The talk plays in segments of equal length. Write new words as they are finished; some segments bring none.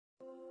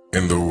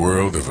In the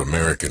world of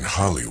American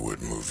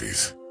Hollywood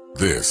movies,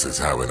 this is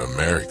how an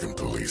American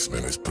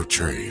policeman is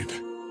portrayed.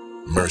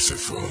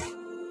 Merciful,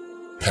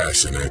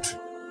 passionate,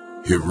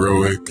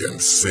 heroic, and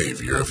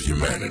savior of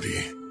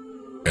humanity.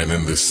 And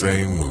in the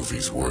same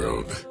movie's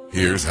world,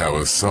 here's how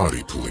a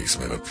Saudi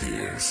policeman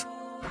appears.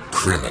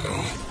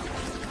 Criminal,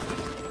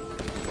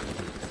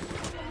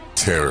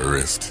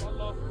 terrorist,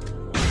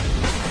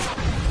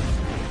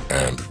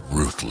 and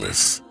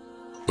ruthless.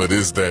 But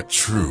is that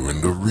true in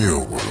the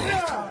real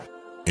world?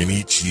 In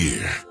each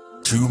year,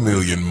 2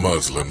 million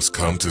Muslims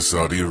come to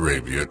Saudi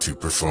Arabia to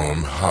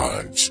perform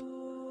Hajj.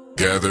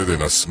 Gathered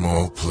in a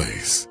small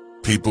place,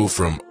 people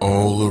from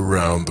all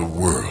around the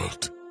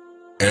world.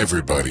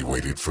 Everybody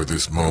waited for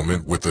this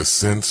moment with a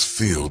sense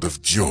filled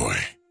of joy.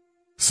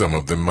 Some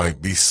of them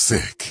might be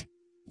sick,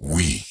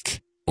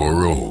 weak,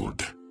 or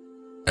old.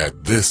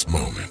 At this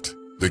moment,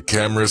 the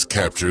cameras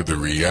capture the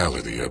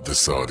reality of the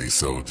Saudi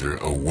soldier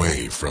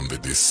away from the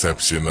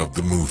deception of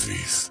the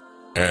movies.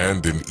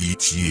 And in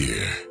each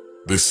year,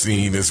 the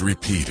scene is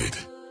repeated.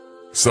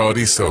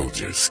 Saudi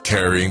soldiers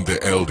carrying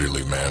the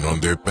elderly man on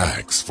their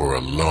backs for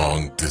a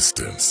long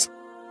distance.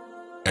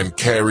 And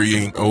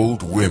carrying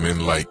old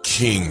women like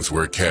kings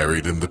were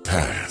carried in the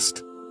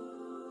past.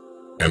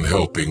 And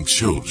helping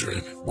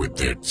children with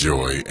their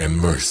joy and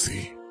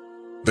mercy.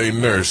 They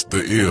nurse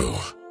the ill.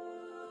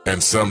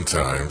 And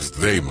sometimes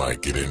they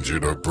might get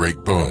injured or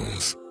break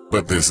bones,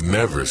 but this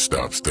never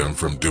stops them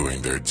from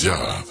doing their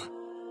job.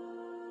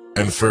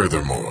 And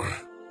furthermore,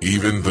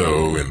 even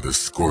though in the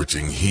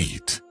scorching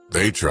heat,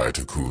 they try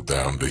to cool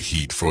down the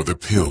heat for the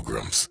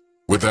pilgrims,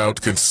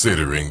 without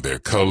considering their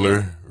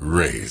color,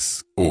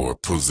 race, or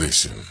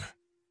position.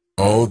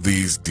 All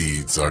these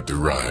deeds are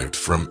derived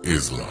from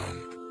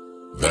Islam.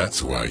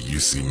 That's why you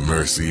see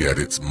mercy at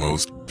its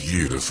most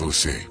beautiful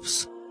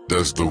shapes.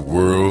 Does the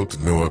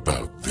world know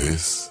about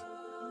this?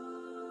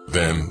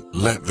 Then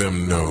let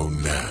them know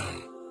now.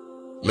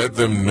 Let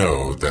them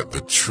know that the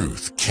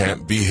truth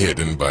can't be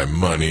hidden by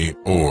money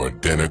or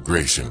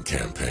denigration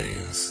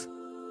campaigns.